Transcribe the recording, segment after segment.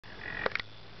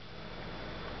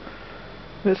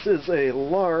This is a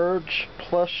large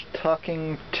plush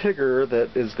talking Tigger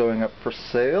that is going up for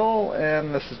sale,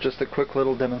 and this is just a quick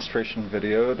little demonstration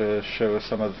video to show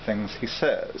some of the things he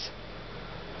says.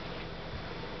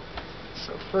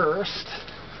 So first,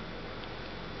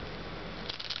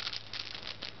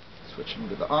 switching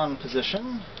to the on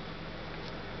position,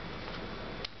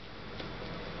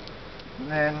 and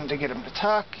then to get him to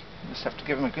talk, you just have to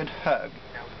give him a good hug.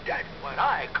 Now that's what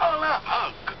I call a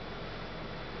hug.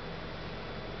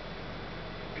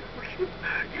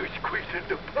 You're squeezing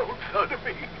the bones out of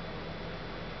me.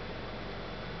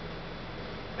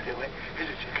 Anyway,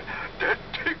 that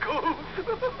tickles.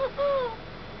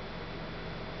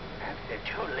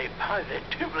 Absolutely,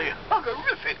 positively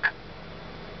huggerific.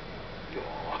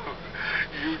 Oh,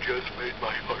 you just made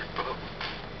my heart bounce.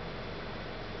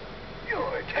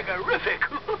 You're tiggerific.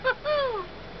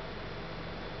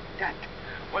 That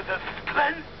was a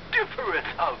splendiferous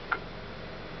hug.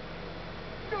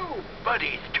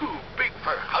 Nobody's too big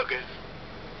for huggers.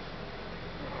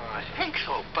 Oh, thanks,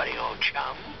 old buddy, old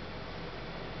chum.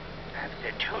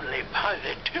 Absolutely,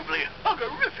 positively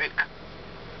huggerific.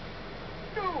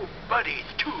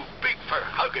 Nobody's too big for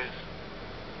huggers.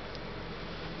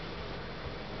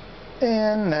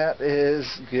 And that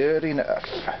is good enough.